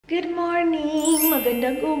Good morning!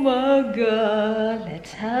 Magandang umaga!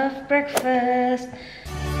 Let's have breakfast!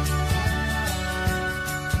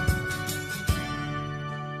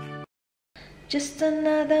 Just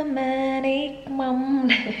another manic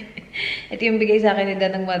mom. Ito yung bigay sa akin ni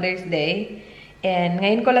Dad ng Mother's Day. And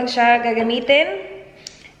ngayon ko lang siya gagamitin.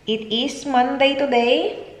 It is Monday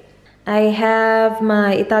today. I have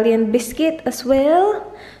my Italian biscuit as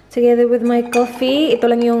well. Together with my coffee.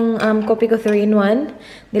 Ito lang yung coffee ko 3-in-1.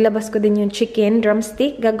 Nilabas ko din yung chicken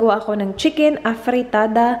drumstick. Gagawa ako ng chicken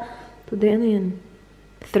afritada. Today, ano yun?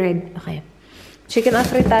 Thread. Okay. Chicken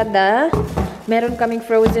afritada. Meron kaming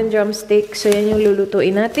frozen drumstick. So, yan yung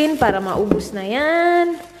lulutuin natin para maubos na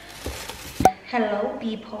yan. Hello,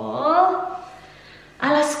 people!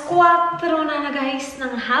 Alas 4 na guys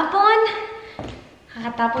ng hapon.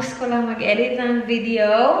 Kakatapos ko lang mag-edit ng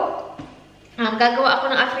video. Gagawa ako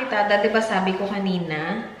ng afritada, diba sabi ko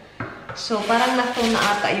kanina? So, parang na-tone na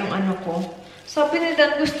ata yung ano ko. Sabi ni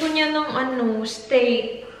Dad, gusto niya ng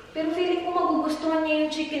steak. Pero feeling ko magugustuhan niya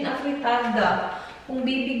yung chicken afritada. Kung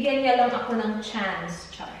bibigyan niya lang ako ng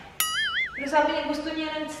chance. Char. Pero sabi niya, gusto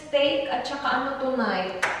niya ng steak at saka ano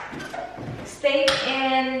tonight? Steak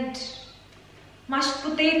and mashed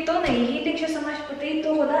potato. Nahihilig siya sa mashed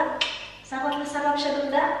potato. Wala. Sarap na sarap siya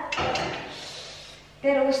doon, da.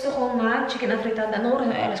 Pero gusto ko mag-chicken afritada. Ano oras?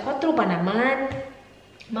 Alas 4 pa naman.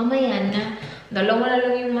 Mamaya na. Dalawa na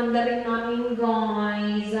lang yung mandarin namin,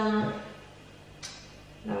 guys.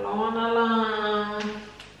 Dalawa na lang.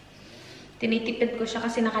 Tinitipid ko siya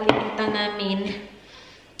kasi nakalimutan namin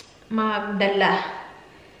magdala.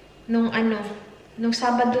 Nung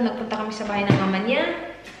Sabado, nagpunta kami sa bahay ng mama niya.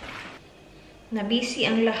 Na-busy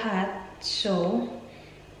ang lahat. So,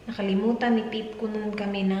 nakalimutan ni Pip ko nun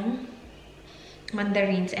kami ng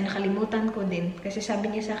mandarins. And nakalimutan ko din. Kasi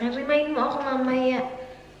sabi niya sa akin, remind mo ako mamaya.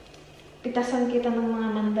 Pitasan kita ng mga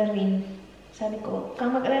mandarin. Sabi ko,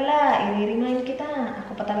 kang mag-alala, i-remind kita.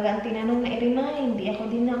 Ako pa talaga ang tinanong na i-remind. Di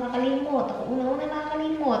ako din nakakalimot. Ako una-una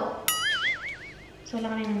nakakalimot. So,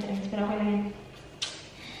 wala kami mandarins. Pero okay lang yan.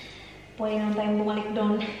 Pwede naman tayong bumalik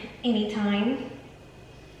doon anytime.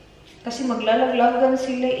 Kasi maglalaglagan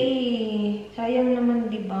sila eh. Sayang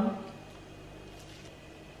naman, di ba?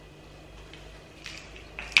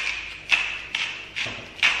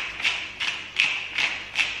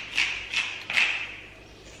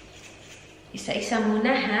 Isa-isa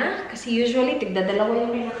muna, ha? Kasi usually, tigdadalawa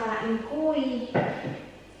yung kinakain ko, eh.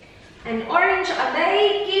 An orange a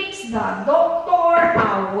day keeps the doctor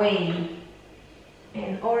away.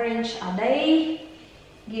 An orange a day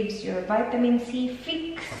gives your vitamin C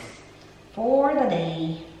fix for the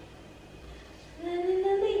day.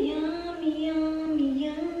 Yummy, yummy, yummy,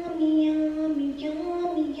 yummy,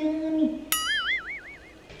 yummy, yummy.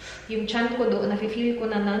 Yung chan ko doon, nafe-feel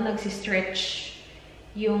ko na nagsistretch.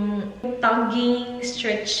 Yung tugging,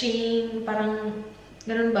 stretching, parang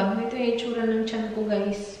ganun ba? Ito yung itsura ng chan ko,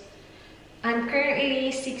 guys. I'm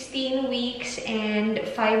currently 16 weeks and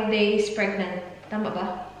 5 days pregnant. Tama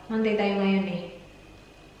ba? Monday tayo ngayon eh.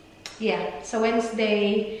 Yeah. So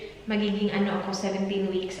Wednesday, magiging ako,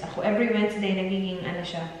 17 weeks ako. Every Wednesday, nagiging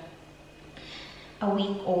siya, a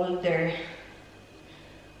week older.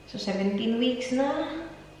 So 17 weeks na.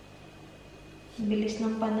 Bilis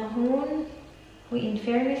ng panahon. Uy, in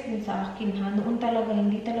fairness din sa akin ha, noon talaga,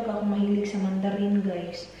 hindi talaga ako mahilig sa mandarin,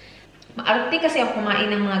 guys. Maarte kasi ako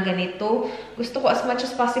kumain ng mga ganito. Gusto ko as much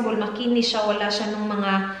as possible, makinis siya, wala siya ng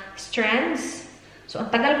mga strands. So,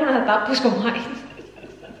 ang tagal ko na natapos kumain.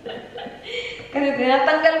 Kasi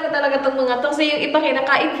tinatanggal ko talaga itong mga to. Kasi yung iba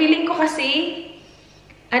kinakain, feeling ko kasi,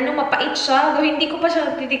 mapait siya. Though hindi ko pa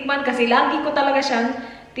siya titikman kasi lagi ko talaga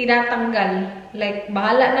siyang tinatanggal. Like,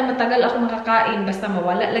 bahala na matagal ako makakain. Basta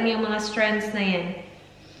mawala lang yung mga strands na yan.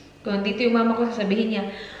 Kung dito yung mama ko, sasabihin niya,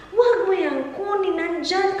 wag mo yan kunin,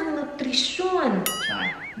 nandyan ang nutrisyon.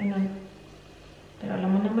 Char, ganun. Pero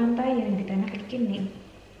alam mo naman tayo, hindi tayo nakikinig.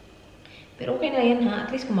 Pero okay na yan ha.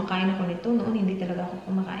 At least kumakain ako nito. Noon, hindi talaga ako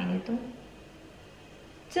kumakain nito.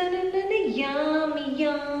 Tananana, yummy,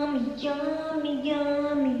 yummy, yummy,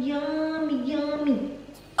 yummy, yummy, yummy.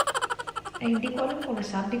 Ay, hindi ko alam kung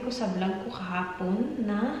nasabi ko sa vlog ko kahapon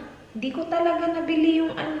na hindi ko talaga nabili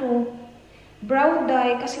yung brow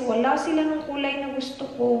dye kasi wala sila ng kulay na gusto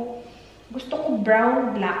ko. Gusto ko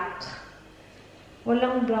brown black.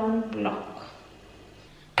 Walang brown black.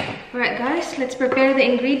 Alright guys, let's prepare the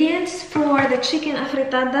ingredients for the chicken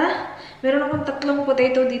afritada. Meron akong 3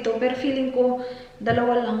 potato dito pero feeling ko 2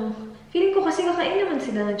 lang. Feeling ko kasi kakain naman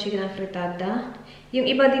sila ng chicken afritada. Yung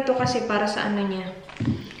iba dito kasi para sa niya,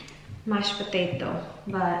 mashed potato.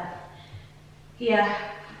 But,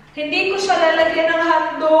 yeah. Hindi ko siya lalagyan ng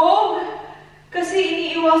hotdog. Kasi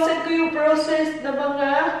iniiwasan ko yung process na mga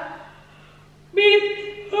meat.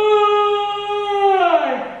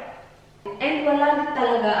 And wala na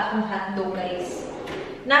talaga akong hotdog, guys.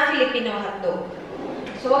 Na Filipino hotdog.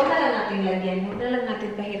 So, wag na lang natin lagyan. Wag na lang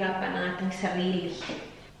natin pahirapan ang ating sarili.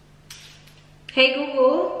 Hey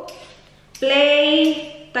Google, play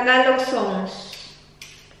Tagalog songs.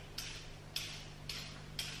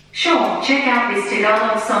 Sure, check out this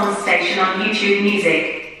Tagalog song station on YouTube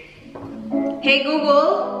Music. Hey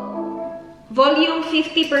Google, volume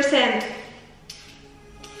 50%.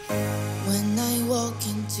 When I walk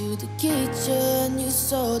into the kitchen, you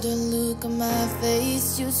saw the look on my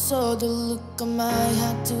face. You saw the look on my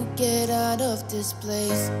heart to get out of this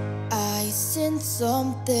place. I sensed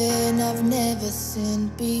something I've never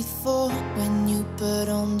seen before. When you put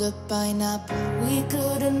on the pineapple, we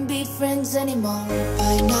couldn't be friends anymore.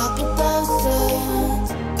 Pineapple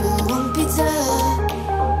thousands, go on pizza.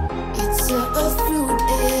 It's a fruit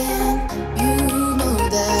and you know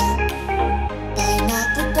that.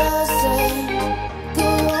 Pineapple doesn't go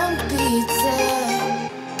on pizza.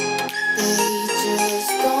 They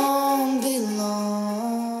just don't belong.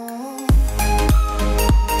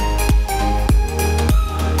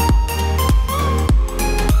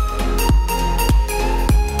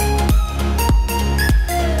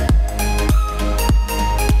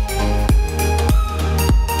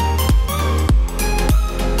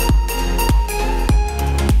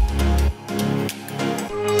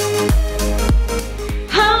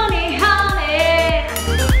 Honey, honey.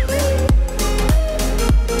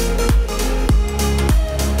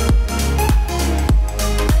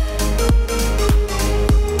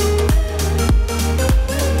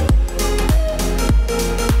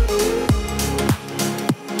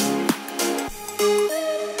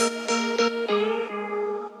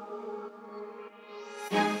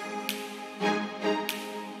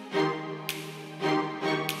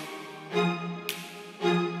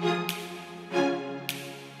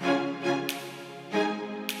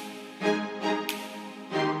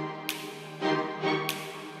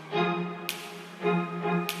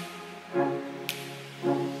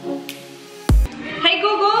 Hey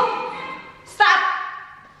Google, stop!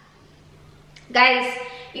 Guys,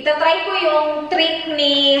 itatry ko yung trick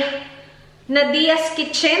ni Nadia's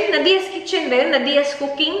Kitchen. Nadia's Kitchen ba yun? Nadia's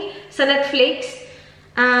Cooking sa Netflix.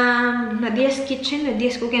 Nadia's Kitchen,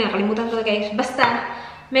 Nadia's Cooking. Nakalimutan ko na guys. Basta,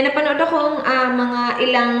 may napanood akong mga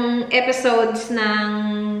ilang episodes ng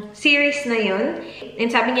series na yun. And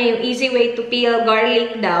sabi niya yung easy way to peel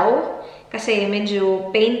garlic daw. Kasi medyo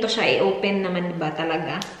pain to siya i-open naman, diba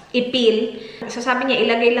talaga? I-peel. So sabi niya,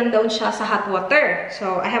 ilagay lang daw siya sa hot water.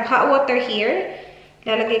 So I have hot water here.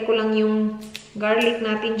 Lalagay ko lang yung garlic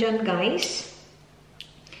natin dyan, guys.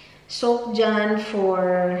 Soak dyan for,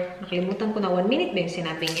 nakalimutan ko na 1 minute ba yung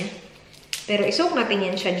sinabi niya. Pero isoak natin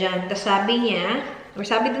yan siya dyan. Tapos sabi niya, or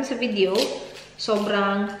sabi dun sa video,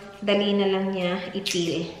 sobrang dali na lang niya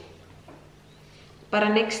i-peel. Para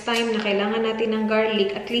next time na kailangan natin ng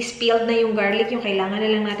garlic, at least peeled na yung garlic, yung kailangan na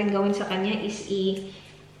lang natin gawin sa kanya is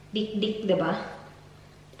i-dik-dik, diba?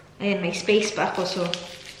 Ayan, may space pa ako, so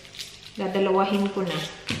dadalawahin ko na.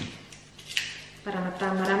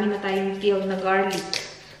 Para marami na tayong peeled na garlic.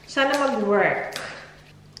 Sana mag-work.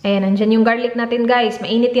 Ayan, nandyan yung garlic natin, guys.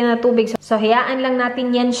 Mainit yan na tubig. So, hayaan lang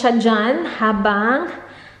natin yan siya dyan habang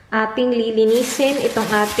ating lilinisin itong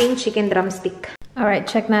ating chicken drumstick. Alright,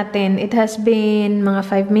 check natin. It has been mga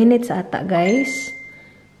 5 minutes ata, guys.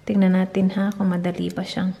 Tingnan natin ha, kung madali pa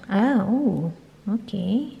siyang... oh.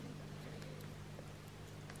 Okay.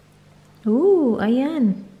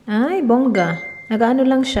 Ayan. Ay, bongga. Nag-ano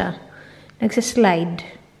lang siya. Nagsaslide.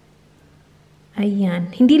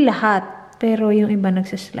 Ayan. Hindi lahat, pero yung iba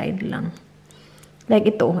nagsaslide lang.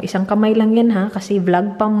 Like ito, isang kamay lang yan ha, kasi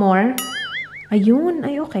vlog pa more. Ayun.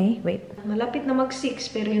 Ay, okay. Wait. Malapit na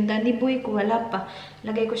mag-6, pero yung Danny Boy ko wala pa.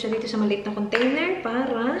 Lagay ko siya dito sa maliit na container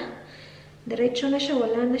para diretso na siya.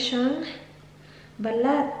 Wala na siyang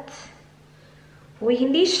balat. Uy,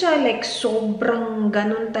 hindi siya like sobrang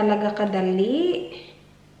ganun talaga kadali.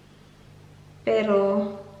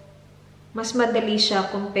 Pero mas madali siya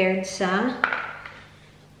compared sa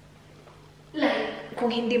like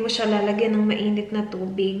kung hindi mo siya lalagyan ng mainit na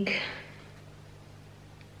tubig.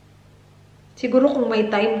 Siguro kung may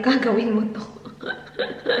time ka, gawin mo to.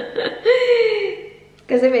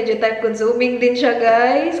 Kasi medyo time consuming din siya,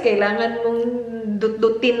 guys. Kailangan mong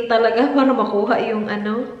dut-dutin talaga para makuha yung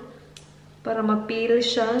ano. Para ma-peel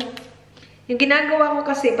siya. Yung ginagawa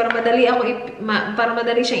ko kasi, para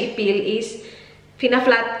madali siyang i-peel is,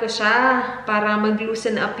 fina-flat ko siya para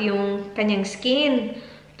mag-loosen up yung kanyang skin.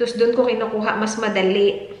 Tapos doon ko kinukuha mas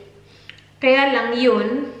madali. Kaya lang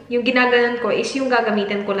yun, yung ginaganon ko is yung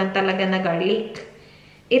gagamitin ko lang talaga na garlic.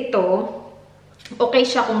 Ito, okay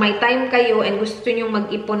siya kung may time kayo and gusto nyo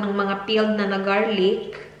mag-ipon ng mga peeled na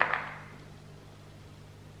garlic.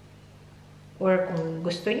 Or kung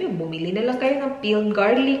gusto nyo, bumili na lang kayo ng peeled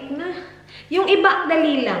garlic na. Yung iba,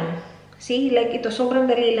 dali lang. See, like ito, sobrang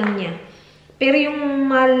dali lang niya. Pero yung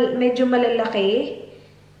medyo malalaki,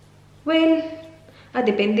 well,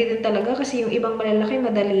 depende din talaga kasi yung ibang malalaki,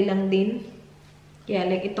 madali lang din. Yeah,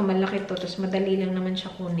 like ito malaki to, tapos madali lang naman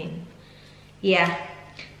siya kunin. Yeah,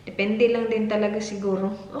 depende lang din talaga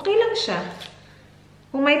siguro. Okay lang siya.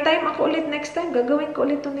 Kung may time ako ulit next time, gagawin ko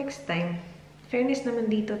ulit to next time. Fairness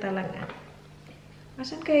naman dito talaga.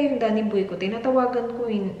 Asan kaya yung Danny Boy ko? Tinatawagan ko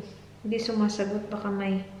yun. Hindi sumasagot, baka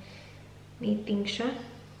may meeting siya.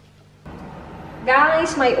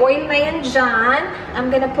 Guys, may oil na yan dyan. I'm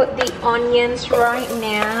gonna put the onions right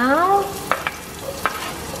now.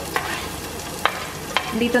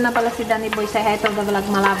 Dito na pala si Danny Boy sa head of the vlog,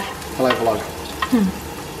 malab. Hello, vlog.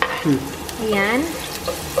 Ayan.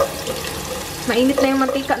 Mainit na yung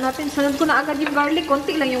mantika natin. Sunod ko na agad yung garlic.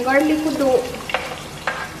 Konti lang yung garlic ko do.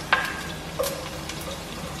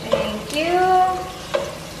 Thank you.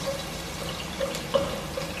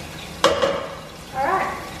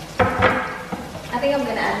 Alright. I think I'm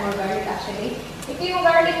gonna add more garlic actually. Ito yung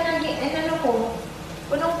garlic na ano ko.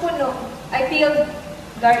 Punong-puno. I peeled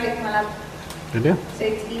garlic, malab. Good. So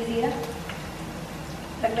it's easy na.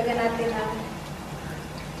 Dagdagan natin ang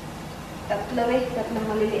tatlong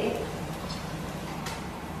maliliit.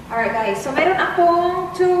 Alright guys, so meron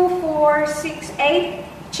akong 2, 4, 6,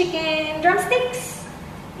 8 chicken drumsticks.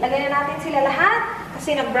 Lagyan na natin sila lahat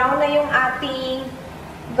kasi nag-brown na yung ating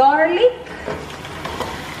garlic.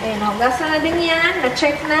 Ayan, hugasan na din yan.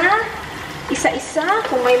 Na-check na. Isa-isa.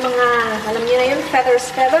 Kung may mga, alam niyo na yun, feathers.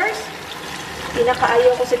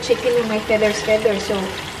 Pinakaayaw ko sa chicken yung may feathers. So,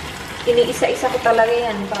 iniisa-isa ko talaga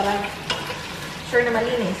yan para sure na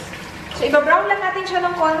malinis. So, iba-brown lang natin siya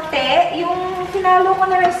ng konti. Yung pinalo ko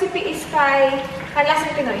na recipe is kay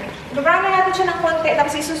Lasang Pinoy. Iba-brown lang natin siya ng konti.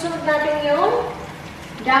 Tapos isusunod natin yung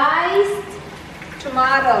diced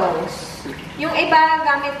tomatoes. Yung iba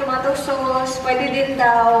gamit tomato sauce. Pwede din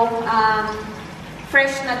daw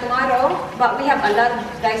fresh na tomato. But we have a lot of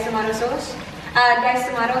diced tomato sauce.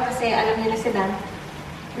 Diced tomato kasi alam niyo na si Dan.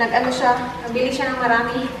 Nagbili siya ng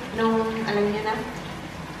marami nung, alam niyo na,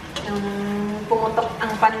 nung pumutok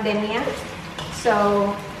ang pandemya. So,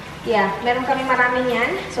 yeah, meron kami marami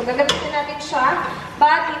niyan. So, gagamitin natin siya.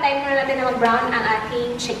 But, i-time muna natin na mag-brown ang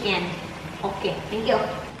ating chicken. Okay, thank you.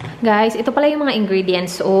 Guys, ito pala yung mga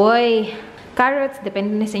ingredients. Oy, carrots,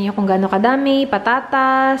 depende na sa inyo kung gaano kadami,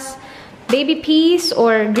 patatas, baby peas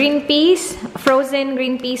or green peas, frozen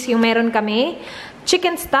green peas yung meron kami,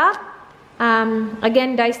 chicken stock,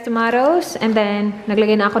 again, diced tomatoes, and then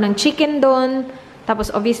naglagay na ako ng chicken doon, tapos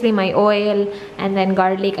obviously may oil, and then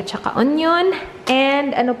garlic at saka onion,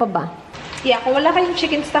 and ano pa ba? Yeah, kung wala kayong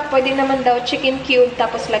chicken stock, pwede naman daw chicken cube,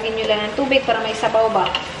 tapos lagyan nyo lang ng tubig para may sabaw ba?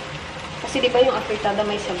 Kasi di ba yung afritada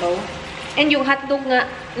may sabaw? And yung hotdog nga,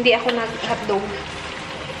 hindi ako nag-hotdog.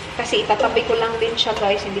 Kasi itatabi ko lang din siya,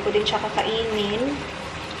 guys. Hindi ko din siya kakainin.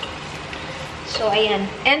 So, ayan.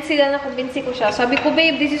 And sila nakumbinsi ko siya. Sabi ko,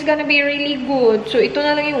 babe, this is gonna be really good. So, ito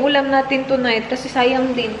na lang yung ulam natin tonight. Kasi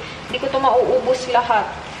sayang din. Hindi ko ito mauubos lahat.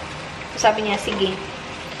 So, sabi niya, sige.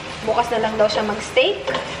 Bukas na lang daw siya mag-steak.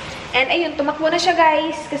 And, ayun, tumakbo na siya,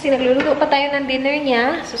 guys. Kasi nagluluto pa tayo ng dinner niya.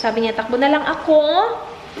 So, sabi niya, takbo na lang ako.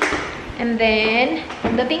 And then,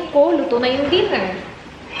 pagdating ko, luto na yung dinner.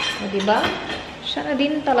 O, diba? Siya na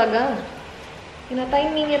din talaga.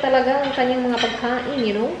 Pinatiming niya talaga ang kanyang mga pagkain,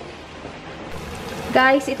 you know?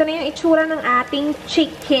 Guys, ito na yung itsura ng ating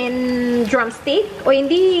chicken drumstick. O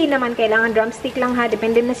hindi naman kailangan drumstick lang ha.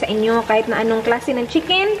 Depende na sa inyo kahit na anong klase ng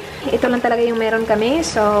chicken. Ito lang talaga yung meron kami.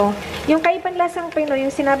 So, yung kay Panlasang Pinoy,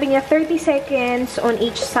 yung sinabi niya 30 seconds on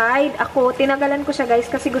each side. Ako, tinagalan ko siya guys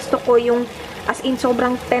kasi gusto ko yung as in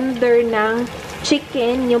sobrang tender ng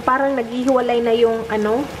chicken. Yung parang naghihiwalay na yung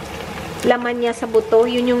ano, laman niya sa buto.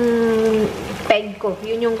 Yun yung peg ko.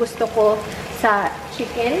 Yun yung gusto ko sa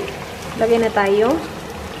chicken. Lagyan na tayo.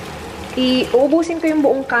 Uubusin ko yung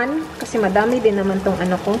buong can. Kasi madami din naman tong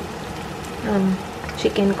ano ko.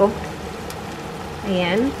 Chicken ko.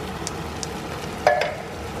 Ayan.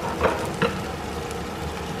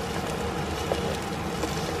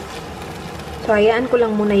 So, hayaan ko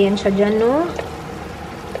lang muna yan siya dyan, no?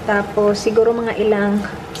 Tapos, siguro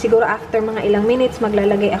after mga ilang minutes,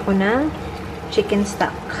 maglalagay ako ng chicken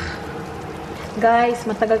stock. Guys,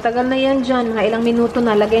 matagal-tagal na yan dyan. Mga ilang minuto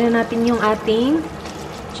na. Lagay na natin yung ating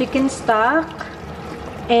chicken stock.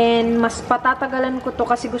 And mas patatagalan ko to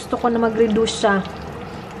kasi gusto ko na mag-reduce siya.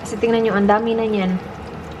 Kasi tingnan nyo, ang dami na niyan.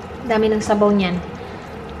 Dami ng sabaw niyan.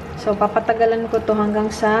 So, papatagalan ko to hanggang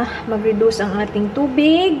sa mag-reduce ang ating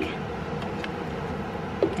tubig.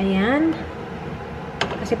 Ayan.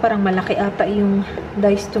 Kasi parang malaki ata yung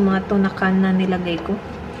diced tomato na can na nilagay ko.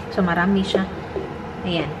 So, marami siya.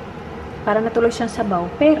 Ayan. Para natuloy siyang sabaw.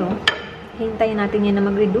 Pero, hintayin natin yan na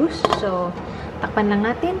mag-reduce. So, takpan lang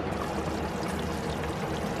natin.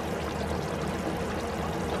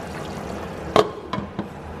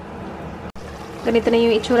 Ganito na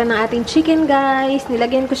yung itsura ng ating chicken, guys.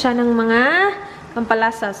 Nilagyan ko siya ng mga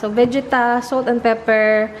pampalasa. So, vegeta, salt and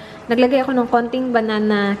pepper. Naglagay ako ng konting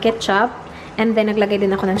banana ketchup. And then, naglagay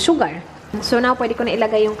din ako ng sugar. So, now, pwede ko na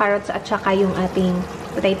ilagay yung carrots at saka yung ating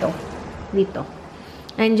potato. Dito.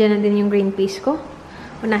 Andiyan na din yung green peas ko.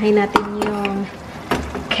 Unahin natin yung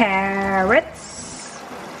carrots.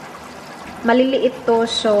 Maliliit to,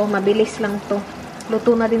 so, mabilis lang to.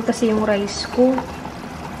 Luto na din kasi yung rice ko.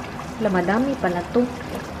 Madami pala to.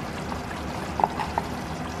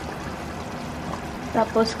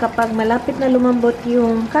 Tapos, kapag malapit na lumambot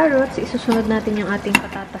yung carrots, isusunod natin yung ating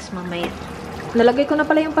patatas mamaya. Nalagay ko na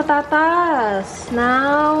pala yung patatas.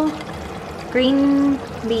 Now, green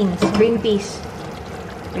beans. Green peas.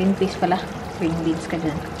 Green peas pala. Green beans ka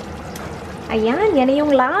dyan. Ayan, yan na yung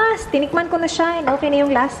last. Tinikman ko na siya and okay na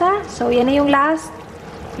yung lasa. So, yan na yung last.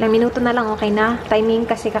 Ilang minuto na lang, okay na. Timing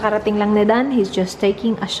kasi kakarating lang na Dan. He's just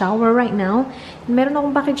taking a shower right now. And meron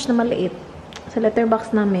akong package na maliit sa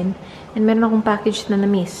letterbox namin. And meron akong package na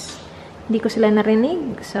na-miss. Hindi ko sila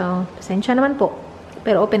narinig. So, pasensya naman po.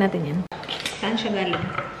 Pero open natin yan. Saan siya galing?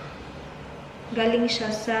 Galing siya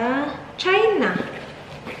sa China.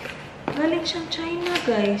 Galing siyang China,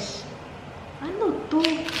 guys. Ano to?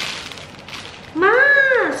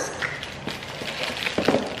 Mask!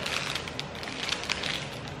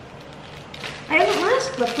 Ay, ano,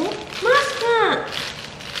 mask ba to? Mask nga!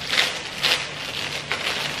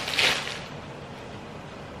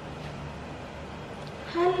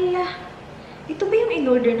 Hala. Ito ba yung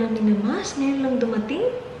in-order namin na mask? Ngayon lang dumating?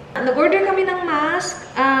 Nag-order kami ng mask.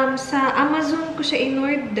 Sa Amazon ko siya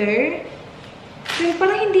in-order. Pero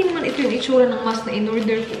parang hindi naman ito yung itsura ng mask na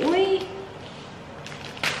in-order ko. Uy!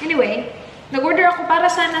 Anyway, nag-order ako para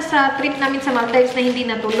sana sa trip namin sa Maldives na hindi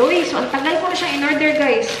natuloy. So, ang tagal ko na siyang in-order,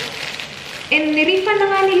 guys. And nirefund na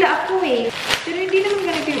nga nila ako eh. Pero hindi naman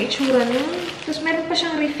ganito yung itsura nun. Tapos meron pa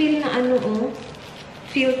siyang refill na ano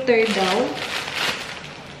filter daw.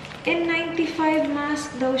 N95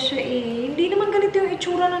 mask daw siya eh. Hindi naman ganito yung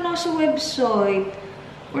itsura na nasa website.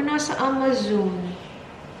 Or nasa Amazon.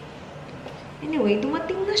 Anyway,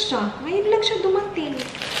 dumating na siya. Ngayon lang siya dumating.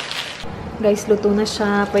 Guys, luto na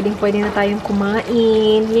siya. Pwedeng-pwede na tayong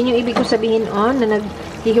kumain. Yan yung ibig ko sabihin na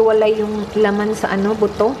naghihiwalay yung laman sa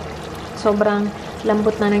buto. Sobrang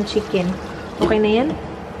lambot na ng chicken. Okay na yan?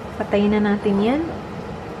 Patayin na natin yan.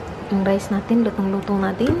 Yung rice natin, lutong-luto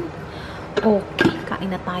natin. Okay,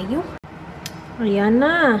 kain na tayo. Ayan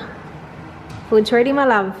na. Food's ready, my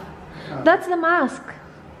love. That's the mask.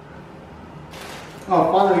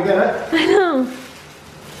 Oh, finally get it. I know.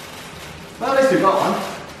 Well, at least you got one.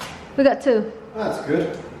 We got two. That's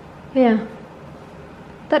good. Yeah.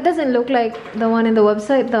 That doesn't look like the one in the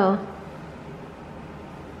website, though.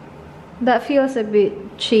 That feels a bit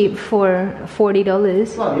cheap for $40.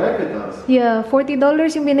 Bloody heck it does. Yeah, $40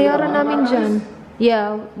 yung binayaran namin dyan.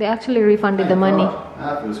 Yeah, they actually refunded the money.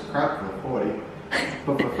 That was crap for 40.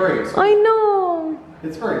 But for free, it's I know.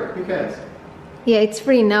 It's free. Who cares? Yeah, it's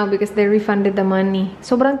free now because they refunded the money.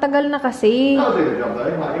 Sobrang tagal na kasi. That'll do the job though.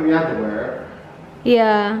 Like if you had to wear it.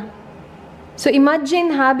 Yeah. So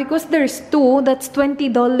imagine because there's two, that's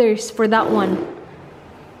 $20 for that one.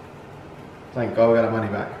 Thank God we got our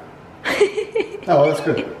money back. Oh, well, that's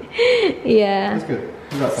good. Yeah. That's good.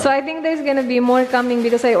 So I think there's gonna be more coming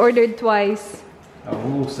because I ordered twice. Oh,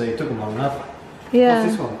 we'll see. It took them long enough. Yeah.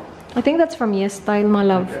 What's this one? I think that's from Yes Style, my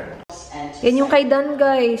love. Okay. Yan yung kay Dan,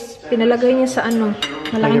 guys. Pinalagay niya sa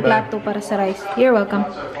malaking plato para sa rice. You're welcome.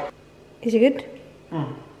 Is it good?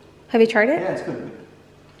 Have you tried it? Yeah, it's good.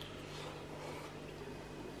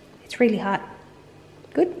 It's really hot.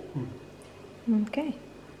 Good? Okay.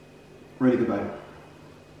 Really good, babe.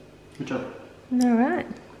 Good job. Alright.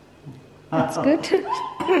 That's good.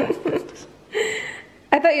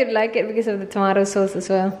 I thought you'd like it because of the tomato sauce as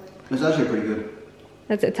well. It's actually pretty good.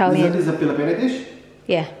 That's Italian. Is it a Filipino dish?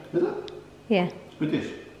 Yeah. Is it? Yeah. Good dish.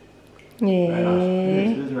 Yeah. Very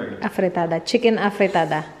nice. It is very good. Afritada. Chicken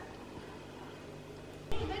afritada.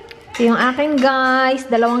 Yung akin, guys,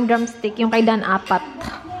 2 drumstick. Yung kay Dan,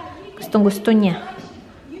 4. Gustong-gusto niya.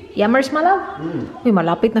 Yummers, my love? Uy,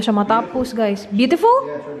 malapit na siya matapos, guys. Beautiful?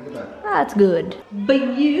 Yeah, it's really good though. That's good.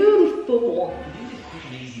 Beautiful.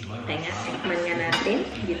 Teka, tikman nga natin.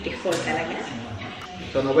 Beautiful talaga.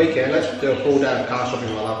 So on the weekend, let's do a full day of car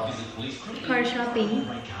shopping, my love. Car shopping.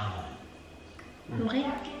 Okay.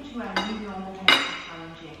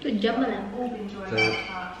 Good job, my love.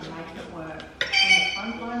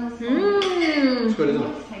 It's good, isn't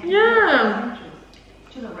it? Yeah.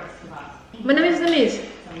 Manamis.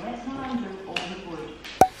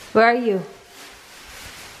 Where are you?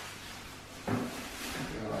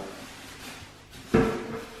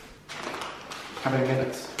 How many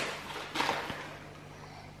minutes?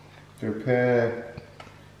 To repair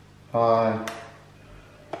by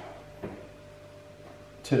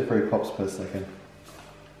 2 to 3 pops per second.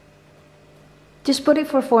 Just put it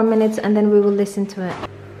for 4 minutes and then we will listen to it.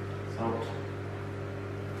 Salt.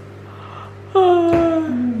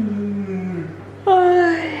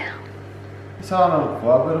 So I'm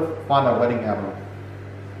going to find a wedding album.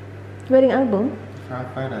 Wedding album? Try and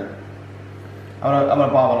find it. I'm gonna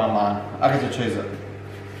buy one online. I get to choose it.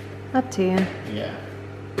 Up to you. Yeah.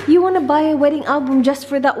 You want to buy a wedding album just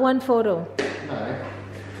for that one photo? No.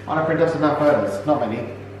 I want to print up some more photos. Not many.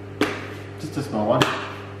 Just a small one.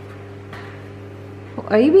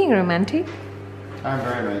 Are you being romantic? I'm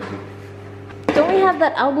very romantic. Don't we have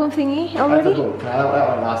that album thingy That's a already? book. No, that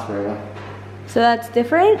won't last forever. So that's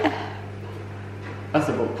different? That's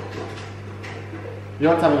a book. You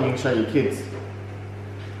want something you can show your kids?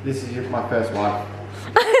 This is my first wife.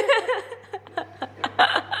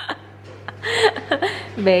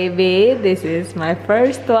 Baby, this is my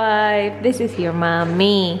first wife. This is your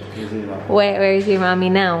mommy. This is my Where is your mommy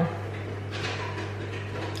now?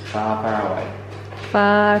 far, far away.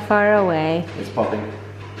 Far, far away. It's popping.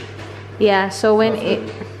 Yeah, so when That's it...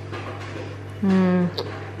 good.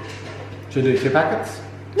 Should we do 2 packets?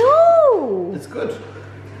 No! It's good.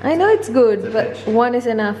 I know it's good, It's a but veg. one is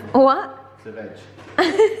enough. What? It's a veg.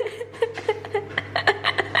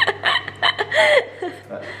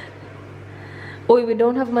 Oh, we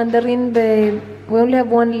don't have mandarin, babe. We only have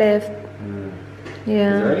one left.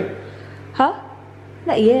 Yeah. Is it ready? Huh?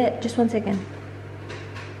 Not yet. Just 1 second.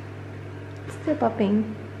 Still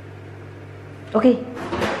popping. Okay.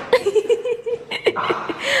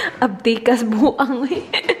 Abdikas buang.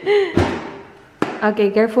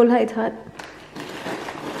 Okay, careful ha. It's hot.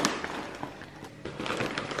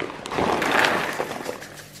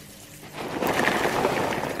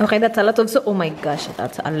 Okay, that's a lot of salt. Oh my gosh,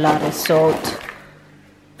 that's a lot of salt.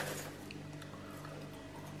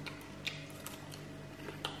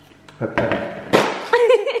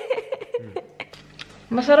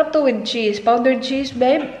 Masarap to with cheese. Powdered cheese,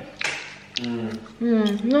 babe.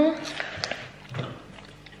 No?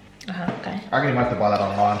 Okay. I reckon you might have to buy that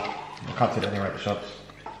online. I can't see it anywhere at the shops.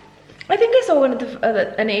 I think I saw one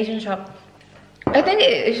at an Asian shop. I think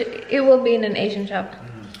it will be in an Asian shop.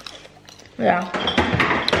 Yeah.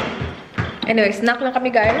 Anyway, snack lang kami,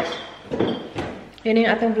 guys. Yun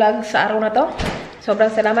yung ating vlog sa araw na to.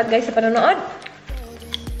 Sobrang salamat, guys, sa panonood.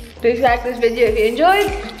 Please like this video if you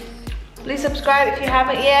enjoyed. Please subscribe if you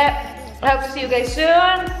haven't yet. I hope to see you guys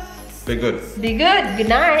soon. Be good. Be good. Good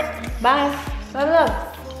night. Bye. Love, love.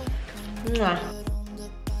 Mwah.